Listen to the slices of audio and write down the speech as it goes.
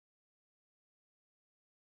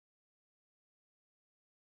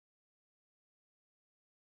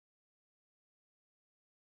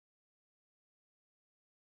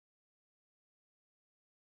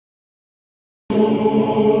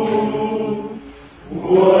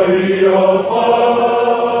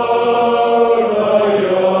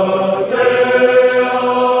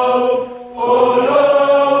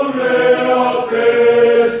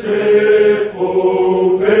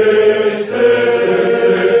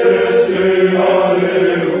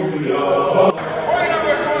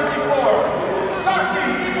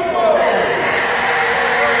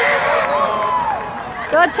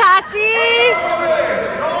Go Tasi!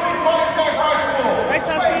 Right,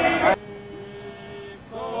 Tasi!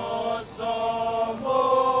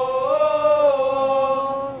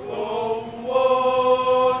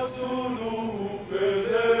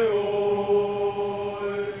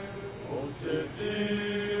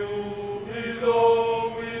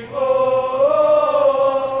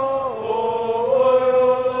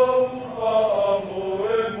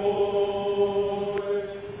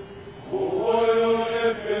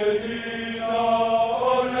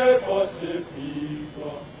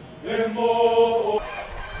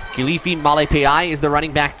 Kilifi Malepeai is the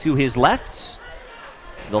running back to his left.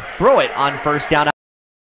 They'll throw it on first down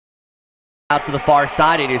out to the far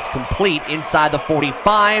side. It is complete inside the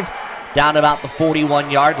 45, down about the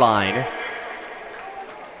 41-yard line.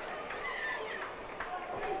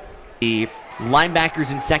 The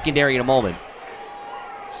linebackers in secondary in a moment.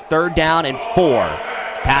 It's 3rd down and 4.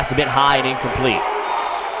 Pass a bit high and incomplete.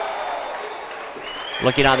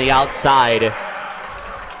 Looking on the outside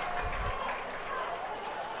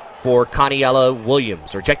for Caniella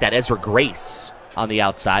Williams, or check that, Ezra Grace on the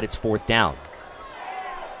outside. It's 4th down.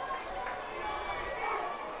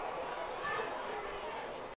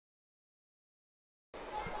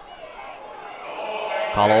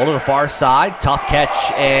 Kalaola to the far side, tough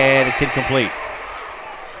catch, and it's incomplete.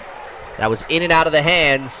 That was in and out of the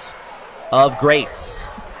hands of Grace.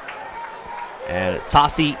 And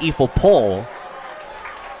Tasi Ifopo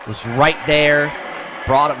was right there,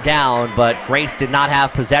 brought him down, but Grace did not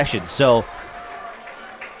have possession. So,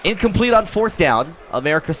 incomplete on 4th down.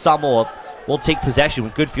 America Samoa will take possession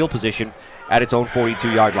with good field position at its own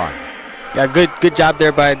 42-yard line. Yeah, good job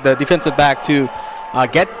there by the defensive back to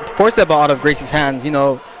force that ball out of Grace's hands. You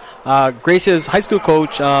know, Grace's high school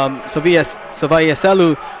coach, Savia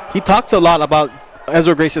Selu, he talks a lot about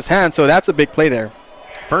Ezra Grace's hands, so that's a big play there.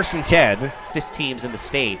 1st and 10, this teams in the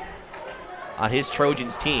state on his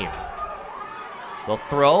Trojans team. They'll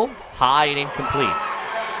throw high and incomplete.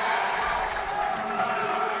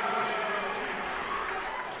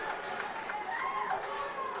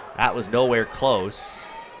 That was nowhere close,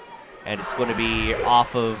 and it's going to be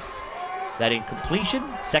off of that incompletion.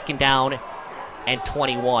 2nd down and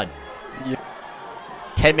 21. Yeah.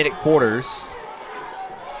 10-minute quarters.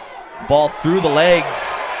 Ball through the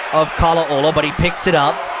legs of Kalaola, but he picks it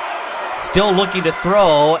up. Still looking to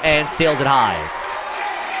throw and sails it high.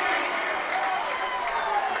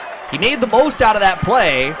 He made the most out of that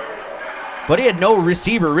play, but he had no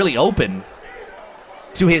receiver really open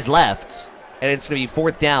to his left. And it's going to be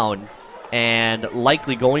 4th down and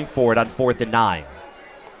likely going for it on 4th and 9.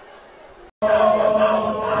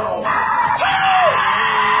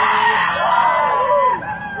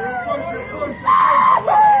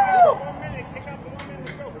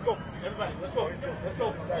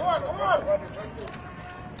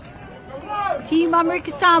 Team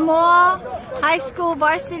America Samoa High School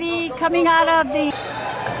varsity coming out of the...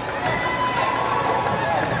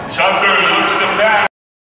 Shelter looks the back.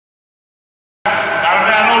 Got a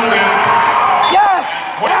man open. Yeah!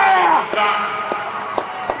 Yeah!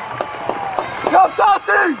 Go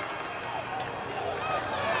Tasi!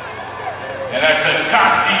 And that's a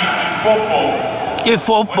Tasi Ifopo.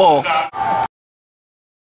 Ifopo.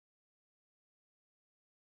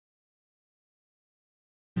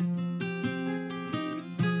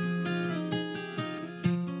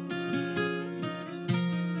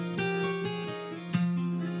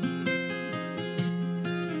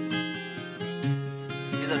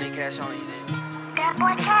 Cash on you,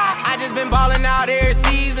 I just been ballin' out every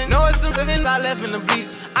season. Know it's some things I left in the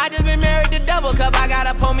bleachers. I just been married to double cup. I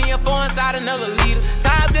gotta pour me a 4 inside another liter.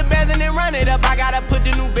 Tie up the bands and then run it up. I gotta put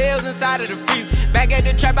the new bells inside of the freezer. Back at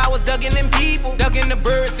the trap, I was ducking them people, ducking the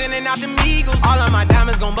birds, sending out the Eagles. All of my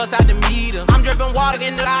diamonds gon' bust out the meter. I'm dripping water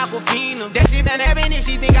in the Aquafina. That shit ain't happen if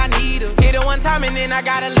she think I need her. Hit her one time and then I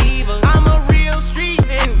gotta leave her. I'm a real street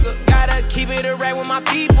nigga. Gotta keep it a rap with my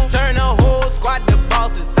people. Turn the whole squad to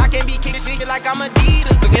bosses. I can't be kicking shit like I'm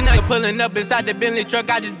Adidas. Looking like pulling up inside the Bentley truck.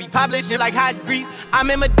 I just be poppin' shit like hot grease. I'm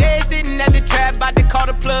in my day sitting at the trap, about to call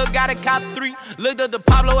the plug, got a cop 3. Looked up the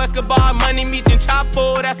Pablo Escobar, Money Meech and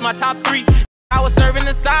Chapo, that's my top 3. I was serving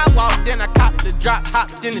the sidewalk, then I copped the drop,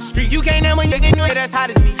 hopped in the street. You can't name when you get new, that's hot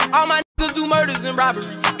as me. All my do murders and robbery.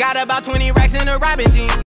 Got about 20 racks in a robbing jean.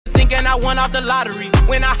 Thinking I won off the lottery.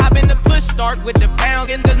 When I hop in the push start with the pound,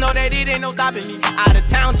 and just know that it ain't no stopping me. Out of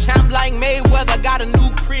town champ like Mayweather, got a new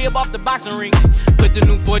crib off the boxing ring. Put the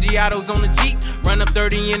new 4G autos on the Jeep, run up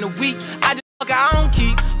 30 in a week. I don't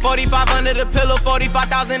keep 45 under the pillow,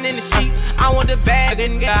 45,000 in the sheets. I want the bag,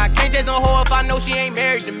 and I can't chase no hoe if I know she ain't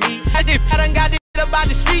married to me. I done got this shit about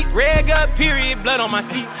the street, red gut, period, blood on my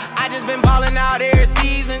seat. I just been ballin' out every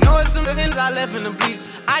season. Know it's some niggas I left in the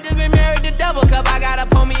bleachers. I just been married to double cup. I gotta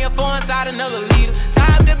pour me a 4 inside another liter.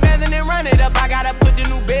 Tie up the bands and then run it up. I gotta put the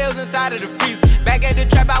new bells inside of the freezer. Back at the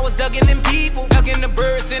trap, I was ducking them people, ducking the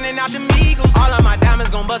birds, sending out the Migos. All of my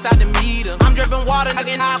diamonds gon' bust out the meter. I'm dripping water,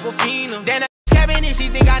 ducking Aquafina. Then cabin if she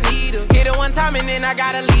think I need her. Hit her one time and then I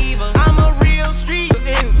gotta leave her. I'm a real street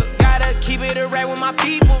nigga. Gotta keep it a rap with my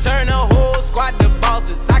people. Turn the whole squad to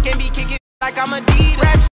bosses. I can't be kicking like I'm Adidas.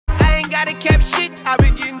 Rap I ain't gotta cap shit. I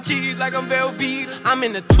been getting cheese like I'm Velveeta. I'm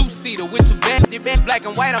in a 2-seater with 2 bands. The bench black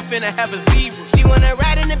and white, I'm finna have a zebra. She wanna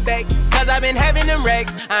ride in the back, cause I been having them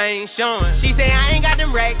racks. I ain't showing. She say I ain't got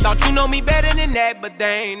them racks. Thought you know me better than that, but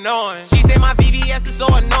they ain't knowing. She say my VVS is so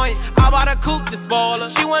annoying. I bought a coupe to spoil her.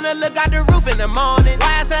 She wanna look out the roof in the morning.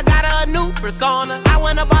 Why I got her a new persona. I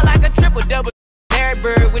wanna buy like a triple double. Larry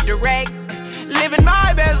Bird with the racks. Living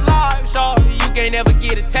my best life, shorty, you can't ever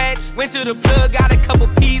get attached. Went to the plug, got a couple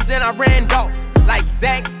P's, then I ran off like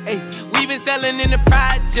Zach. Hey, we been selling in the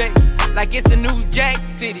projects like it's the new Jack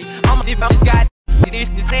City. I just got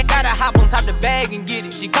this ain't gotta hop on top the bag and get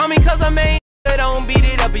it. She call me cause I'm ain't don't beat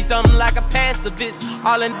it up, be something like a pacifist.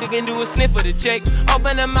 All a nigga can do is sniff for the check.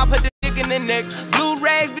 Open them out, put the dick in the neck. Blue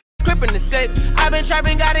rags, bitch, crippin' the set. I been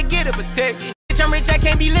trapping, gotta get a protect. Bitch, I'm rich, I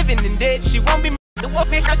can't be living in debt. She won't be the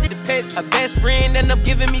wolf bitch, I the pet. A best friend ended up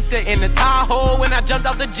giving me set in the Tahoe when I jumped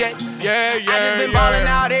off the jet. I just been ballin'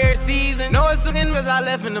 out every season. Know it's looking cause I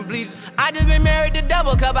left in the bleachers. I just been married to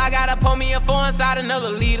double cup. I gotta pour me a 4 inside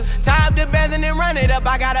another liter. Tie up the bands and then run it up.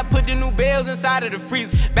 I gotta put the new bells inside of the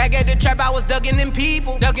freezer. Back at the trap, I was ducking them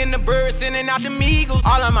people, ducking the birds, sending out the Migos.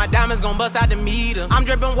 All of my diamonds gon' bust out the meter. I'm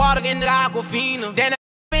dripping water in the Aquafina.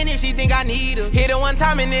 Then if she think I need her, hit her one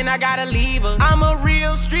time and then I gotta leave her. I'm a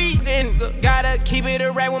real street nigga. Gotta keep it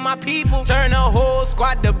a rap with my people. Turn the whole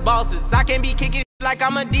squad to bosses. I can't be kicking like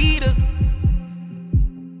I'm Adidas.